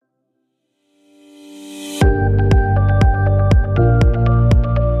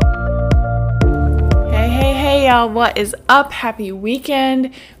y'all, what is up? Happy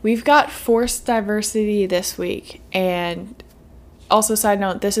weekend. We've got forced diversity this week, and also side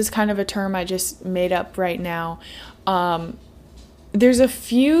note, this is kind of a term I just made up right now. There's a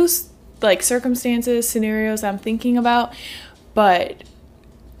few like circumstances, scenarios I'm thinking about, but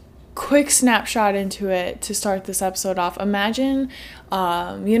quick snapshot into it to start this episode off. Imagine,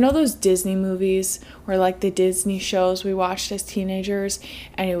 those Disney movies or like the Disney shows we watched as teenagers,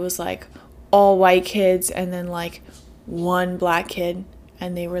 and it was like all white kids and then like one black kid,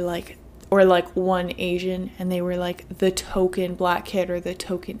 and they were like, or like one Asian, and they were like the token black kid or the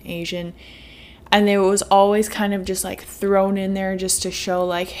token Asian. And it was always kind of just like thrown in there just to show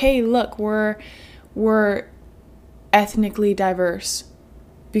like, hey, look, we're ethnically diverse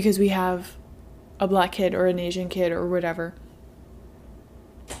because we have a black kid or an Asian kid or whatever.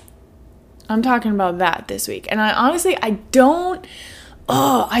 I'm talking about that this week. And I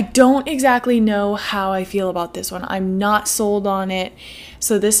don't exactly know how I feel about this one. I'm not sold on it.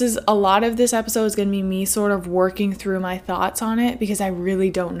 So a lot of this episode is going to be me sort of working through my thoughts on it because I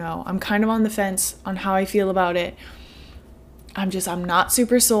really don't know. I'm kind of on the fence on how I feel about it. I'm not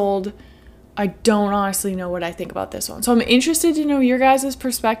super sold. I don't honestly know what I think about this one. So I'm interested to know your guys'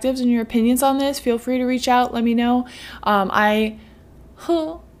 perspectives and your opinions on this. Feel free to reach out. Let me know.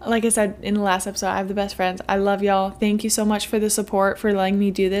 Like I said in the last episode, I have the best friends. I love y'all. Thank you so much for the support, for letting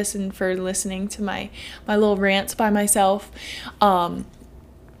me do this, and for listening to my little rants by myself.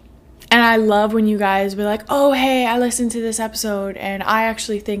 And I love when you guys be like, oh, hey, I listened to this episode and I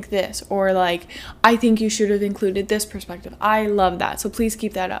actually think this, or like, I think you should have included this perspective. I love that. So please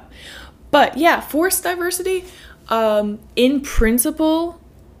keep that up. But yeah, forced diversity, in principle,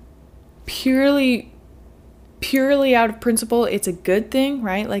 purely out of principle, it's a good thing,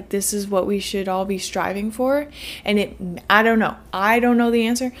 right? Like, this is what we should all be striving for. And I don't know the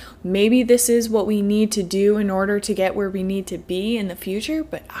answer. Maybe this is what we need to do in order to get where we need to be in the future,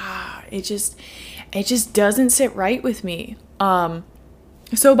 but it just doesn't sit right with me.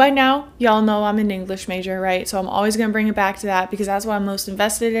 So by now, y'all know I'm an English major, right? So I'm always going to bring it back to that because that's what I'm most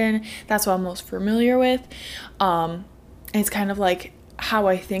invested in. That's what I'm most familiar with. It's kind of like how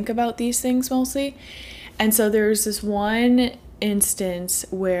I think about these things mostly. And so there's this one instance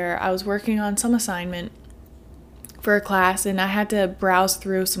where I was working on some assignment for a class, and I had to browse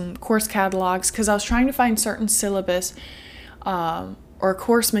through some course catalogs because I was trying to find certain syllabus or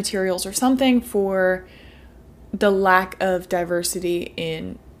course materials or something for the lack of diversity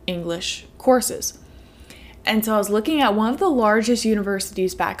in English courses. And so I was looking at one of the largest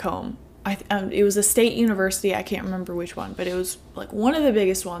universities back home. It was a state university. I can't remember which one, but it was like one of the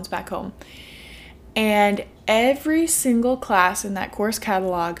biggest ones back home. And every single class in that course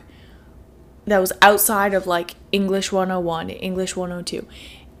catalog that was outside of like English 101, English 102,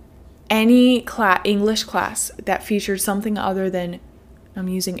 any English class that featured something other than, I'm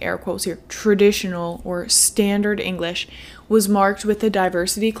using air quotes here, traditional or standard English, was marked with the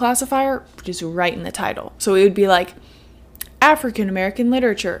diversity classifier, which is right in the title. So it would be like African American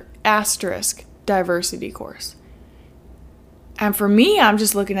literature, asterisk, diversity course. And for me, I'm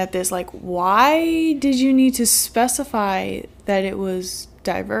just looking at this like, why did you need to specify that it was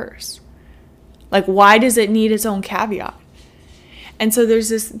diverse? Like, why does it need its own caveat? And so there's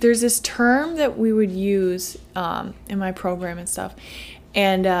this term that we would use in my program and stuff.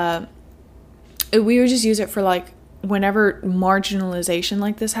 And we would just use it for like whenever marginalization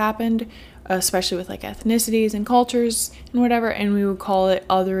like this happened, especially with like ethnicities and cultures and whatever, and we would call it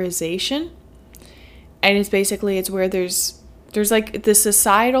otherization. And it's where there's like the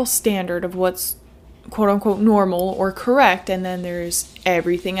societal standard of what's quote unquote normal or correct, and then there's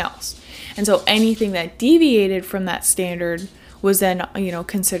everything else. And so anything that deviated from that standard was then,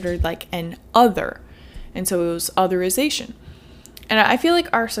 considered like an other. And so it was otherization. And I feel like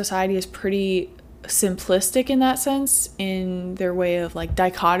our society is pretty simplistic in that sense, in their way of like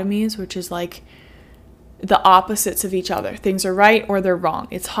dichotomies, which is like the opposites of each other. Things are right or they're wrong.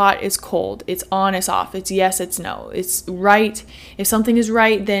 It's hot, it's cold. It's on, it's off. It's yes, it's no. It's right. If something is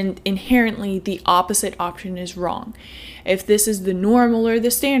right, then inherently the opposite option is wrong. If this is the normal or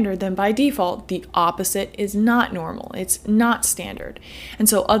the standard, then by default, the opposite is not normal. It's not standard. And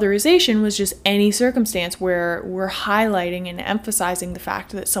so otherization was just any circumstance where we're highlighting and emphasizing the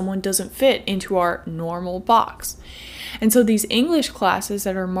fact that someone doesn't fit into our normal box. And so these English classes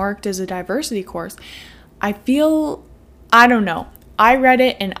that are marked as a diversity course, I don't know. I read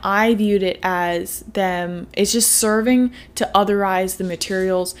it and I viewed it as it's just serving to otherize the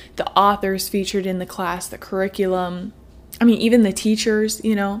materials, the authors featured in the class, the curriculum, even the teachers,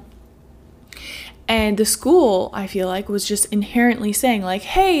 And the school, I feel like, was just inherently saying like,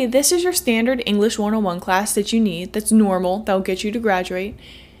 hey, this is your standard English 101 class that you need. That's normal. That'll get you to graduate.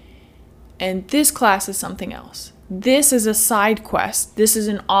 And this class is something else. This is a side quest. This is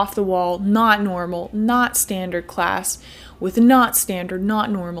an off the wall, not normal, not standard class with not standard, not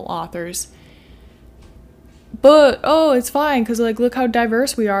normal authors. But, oh, it's fine because, like, look how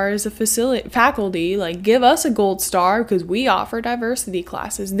diverse we are as a faculty. Like, give us a gold star because we offer diversity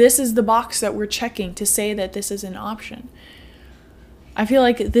classes. This is the box that we're checking to say that this is an option. I feel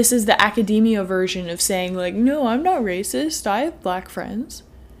like this is the academia version of saying, like, no, I'm not racist. I have black friends.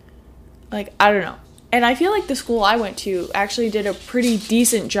 Like, I don't know. And I feel like the school I went to actually did a pretty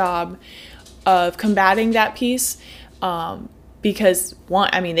decent job of combating that piece. Because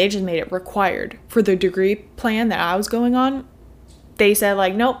they just made it required for the degree plan that I was going on. They said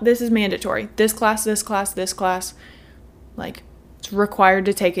like, nope, this is mandatory. This class, this class, this class. Like, it's required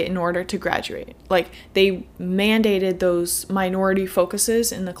to take it in order to graduate. Like, they mandated those minority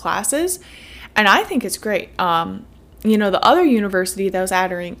focuses in the classes. And I think it's great. The other university that was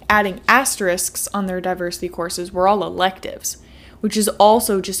adding asterisks on their diversity courses were all electives, which is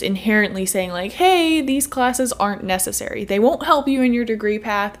also just inherently saying like, hey, these classes aren't necessary. They won't help you in your degree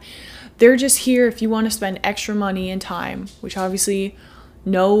path. They're just here if you want to spend extra money and time, which obviously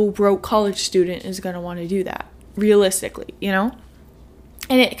no broke college student is going to want to do that, realistically, And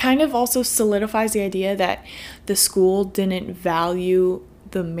it kind of also solidifies the idea that the school didn't value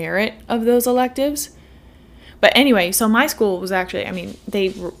the merit of those electives. But anyway, so my school was actually,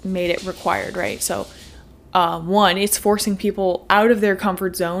 they made it required, right? So one, it's forcing people out of their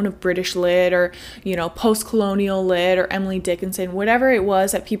comfort zone of British lit or, post-colonial lit or Emily Dickinson, whatever it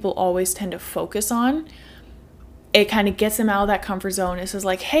was that people always tend to focus on. It kind of gets them out of that comfort zone. It says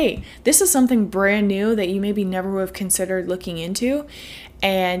like, hey, this is something brand new that you maybe never would have considered looking into.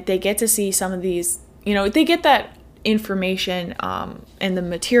 And they get to see some of these, they get that information and the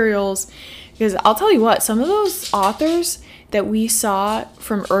materials. Because I'll tell you what, some of those authors that we saw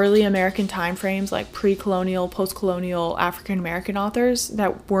from early American time frames, like pre-colonial, post-colonial African-American authors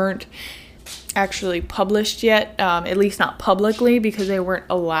that weren't actually published yet, at least not publicly because they weren't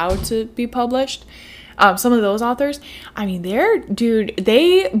allowed to be published. Some of those authors,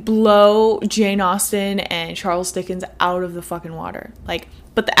 they blow Jane Austen and Charles Dickens out of the fucking water.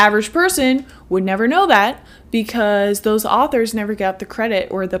 But the average person would never know that because those authors never got the credit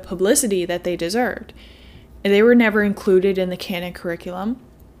or the publicity that they deserved. They were never included in the canon curriculum.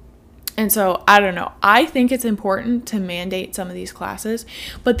 And so, I don't know. I think it's important to mandate some of these classes.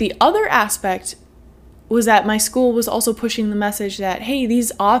 But the other aspect was that my school was also pushing the message that, hey,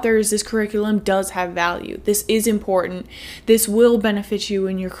 these authors, this curriculum does have value. This is important. This will benefit you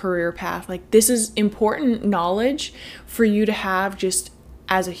in your career path. Like, this is important knowledge for you to have just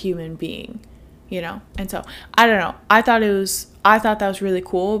as a human being, And so, I don't know. I thought that was really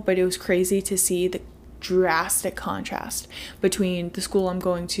cool, but it was crazy to see the drastic contrast between the school I'm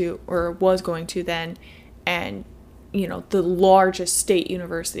going to or was going to then and the largest state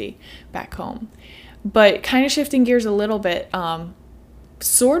university back home. But kind of shifting gears a little bit,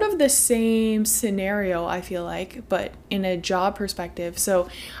 sort of the same scenario I feel like, but in a job perspective. So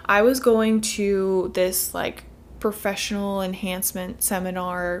I was going to this like professional enhancement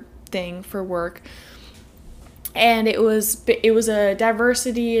seminar thing for work. And it was a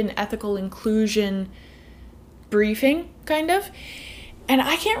diversity and ethical inclusion briefing, kind of. And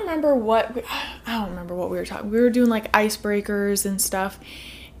I don't remember what we were talking. We were doing like icebreakers and stuff.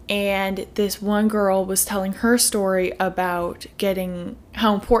 And this one girl was telling her story about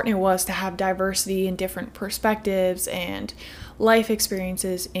how important it was to have diversity and different perspectives and life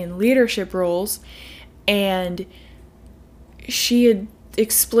experiences in leadership roles. And she had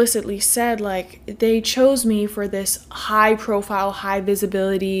explicitly said, like, they chose me for this high profile, high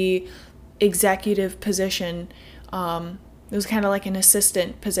visibility executive position. It was kind of like an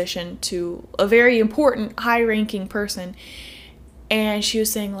assistant position to a very important, high ranking person. And she was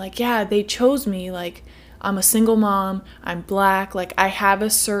saying, like, yeah, they chose me. Like, I'm a single mom. I'm Black. Like, I have a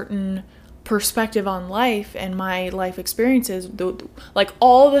certain perspective on life and my life experiences. Like,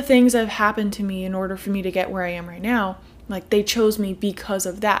 all the things that have happened to me in order for me to get where I am right now. Like, they chose me because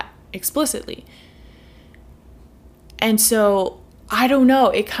of that, explicitly. And so, I don't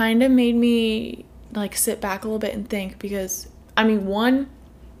know. It kind of made me, like, sit back a little bit and think. Because, one,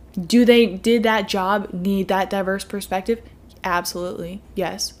 did that job need that diverse perspective? Absolutely.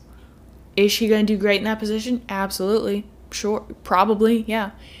 Yes. Is she going to do great in that position? Absolutely. Sure. Probably. Yeah.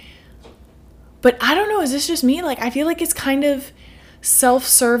 But I don't know. Is this just me? Like, I feel like it's kind of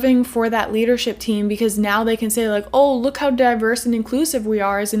self-serving for that leadership team, because now they can say like, oh, look how diverse and inclusive we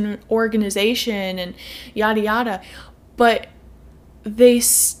are as an organization and yada yada. But they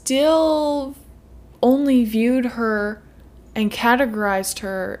still only viewed her and categorized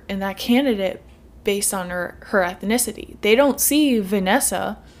her in that candidate based on her ethnicity. They don't see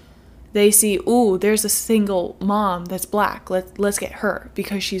Vanessa. They see, ooh, there's a single mom that's black. Let's get her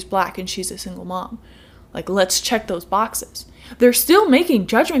because she's black and she's a single mom. Like, let's check those boxes. They're still making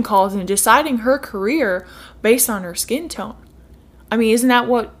judgment calls and deciding her career based on her skin tone. I mean, isn't that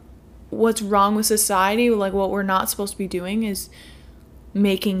what's wrong with society? Like, what we're not supposed to be doing is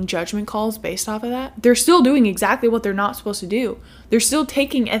making judgment calls based off of that. They're still doing exactly what they're not supposed to do. They're still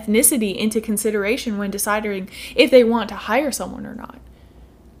taking ethnicity into consideration when deciding if they want to hire someone or not.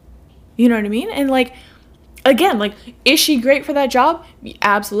 You know what I mean? And like, again, like, is she great for that job?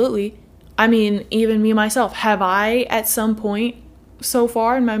 Absolutely. I mean, even me myself, have I at some point so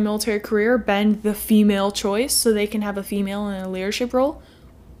far in my military career been the female choice so they can have a female in a leadership role?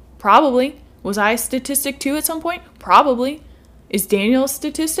 Probably. Was I a statistic too at some point? Probably. Is Daniel a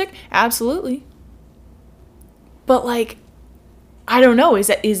statistic? Absolutely. But like, I don't know. Is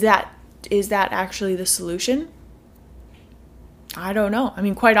that actually the solution? I don't know. I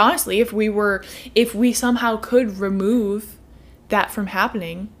mean, quite honestly, if we somehow could remove that from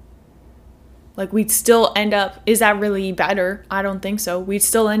happening, like, we'd still end up, is that really better? I don't think so. We'd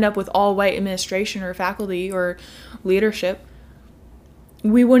still end up with all white administration or faculty or leadership.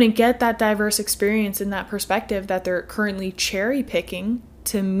 We wouldn't get that diverse experience and that perspective that they're currently cherry picking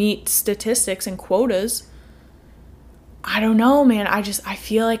to meet statistics and quotas. I don't know, man. I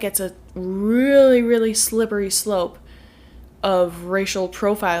feel like it's a really, really slippery slope of racial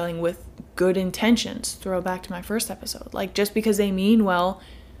profiling with good intentions. Throw back to my first episode. Like, just because they mean well,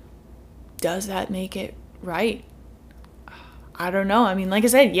 does that make it right? I don't know. I mean, like I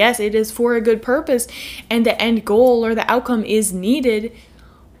said, yes, it is for a good purpose and the end goal or the outcome is needed,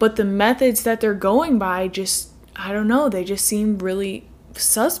 but the methods that they're going by just, I don't know, they just seem really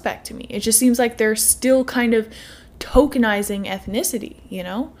suspect to me. It just seems like they're still kind of tokenizing ethnicity, you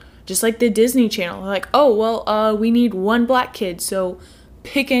know? Just like the Disney Channel. They're like, oh, well, we need one black kid, so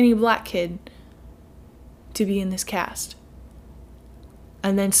pick any black kid to be in this cast.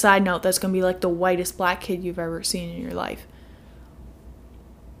 And then side note, that's going to be like the whitest black kid you've ever seen in your life.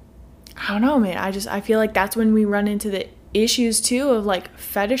 I don't know, man. I feel like that's when we run into the issues too of like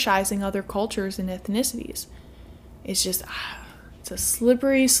fetishizing other cultures and ethnicities. It's just, it's a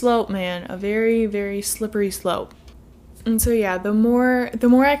slippery slope, man. A very, very slippery slope. And so yeah, the more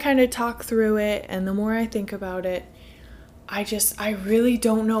I kind of talk through it and the more I think about it, I really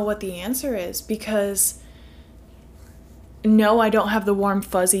don't know what the answer is, because no, I don't have the warm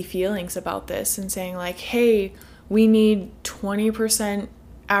fuzzy feelings about this and saying like, hey, we need 20%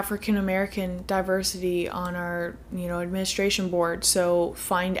 African American diversity on our, administration board, so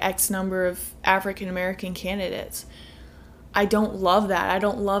find X number of African American candidates. I don't love that. I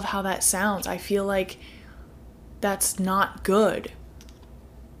don't love how that sounds. I feel like that's not good.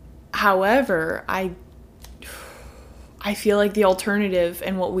 However, I feel like the alternative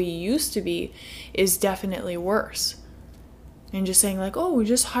and what we used to be is definitely worse. And just saying like, oh, we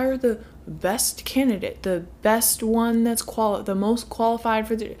just hire the best candidate, the best one that's the most qualified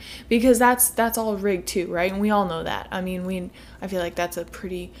for the, because that's all rigged too, right? And we all know that. I mean, I feel like that's a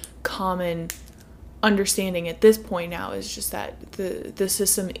pretty common understanding at this point now, is just that the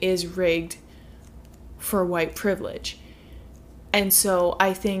system is rigged for white privilege. And so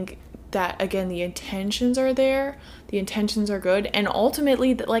I think that, again, the intentions are there, the intentions are good, and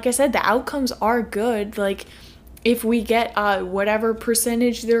ultimately, like I said, the outcomes are good. Like, if we get whatever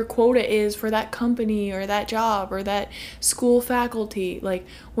percentage their quota is for that company or that job or that school faculty, like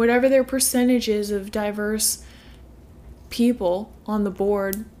whatever their percentage is of diverse people on the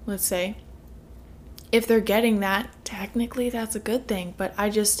board, let's say, if they're getting that, technically that's a good thing. But I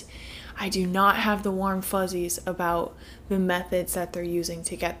do not have the warm fuzzies about the methods that they're using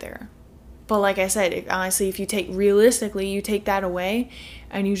to get there. But like I said, honestly, if you take that away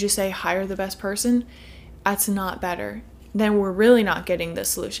and you just say hire the best person, that's not better. Then we're really not getting the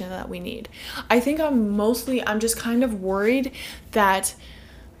solution that we need. I think I'm just kind of worried that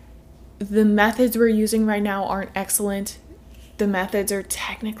the methods we're using right now aren't excellent. The methods are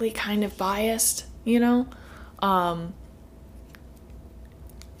technically kind of biased, I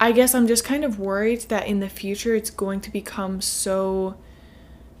guess I'm just kind of worried that in the future it's going to become so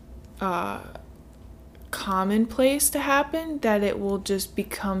commonplace to happen that it will just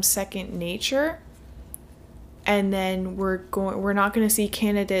become second nature. And then we're not going to see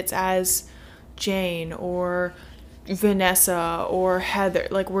candidates as Jane or Vanessa or Heather.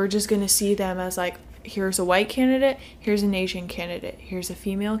 Like, we're just going to see them as like, here's a white candidate, here's an Asian candidate, here's a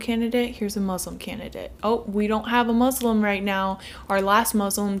female candidate, here's a Muslim candidate. Oh, we don't have a Muslim right now. Our last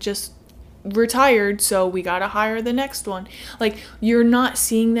Muslim just retired, so we got to hire the next one. Like, you're not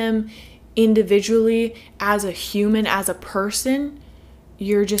seeing them individually as a human, as a person.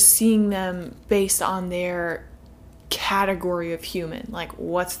 You're just seeing them based on their category of human. Like,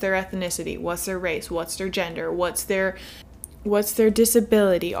 what's their ethnicity, what's their race, what's their gender, what's their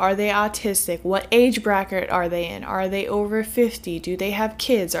disability, are they autistic, what age bracket are they in, are they over 50, do they have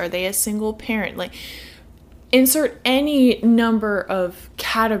kids, are they a single parent? Like, insert any number of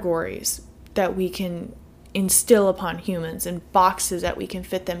categories that we can instill upon humans and boxes that we can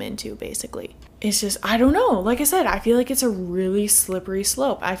fit them into, basically. It's just, I don't know. Like I said, I feel like it's a really slippery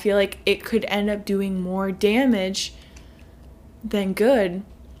slope. I feel like it could end up doing more damage than good,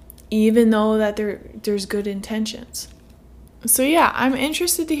 even though that there's good intentions. So yeah, I'm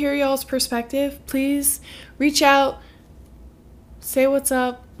interested to hear y'all's perspective. Please reach out, say what's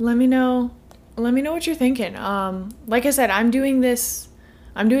up, let me know what you're thinking. Like I said, I'm doing this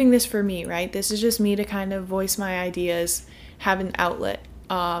for me, right? This is just me to kind of voice my ideas, have an outlet.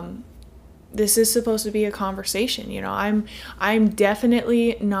 This is supposed to be a conversation, you know. I'm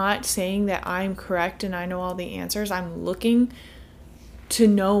definitely not saying that I'm correct and I know all the answers. I'm looking to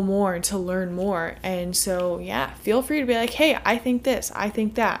know more and to learn more. And so, yeah, feel free to be like, hey, I think this, I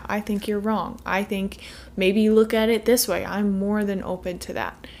think that, I think you're wrong. I think maybe you look at it this way. I'm more than open to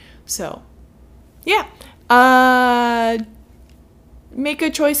that. So, yeah. Make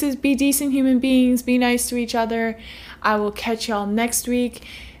good choices, be decent human beings, be nice to each other. I will catch y'all next week.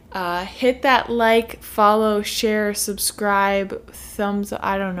 Hit that like, follow, share, subscribe, thumbs up.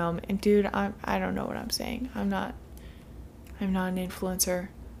 I don't know. And dude, I don't know what I'm saying. I'm not an influencer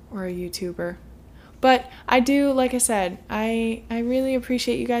or a YouTuber. But I do, like I said, I really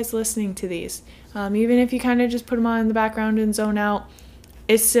appreciate you guys listening to these. Even if you kind of just put them on in the background and zone out,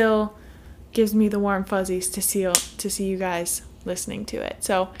 it still gives me the warm fuzzies to see you guys listening to it.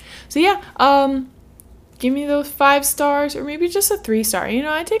 So yeah, give me those 5 stars or maybe just a 3-star. You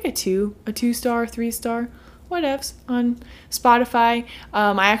know, I take a 2-star, 3-star, whatevs on Spotify.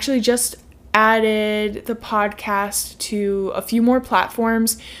 I actually just added the podcast to a few more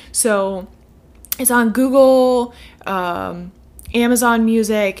platforms. So it's on Google, Amazon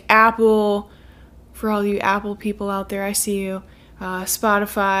Music, Apple, for all you Apple people out there, I see you,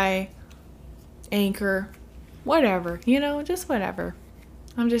 Spotify, Anchor, whatever, you know, just whatever.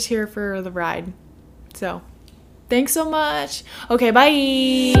 I'm just here for the ride. So, thanks so much. Okay,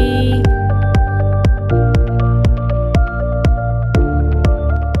 bye.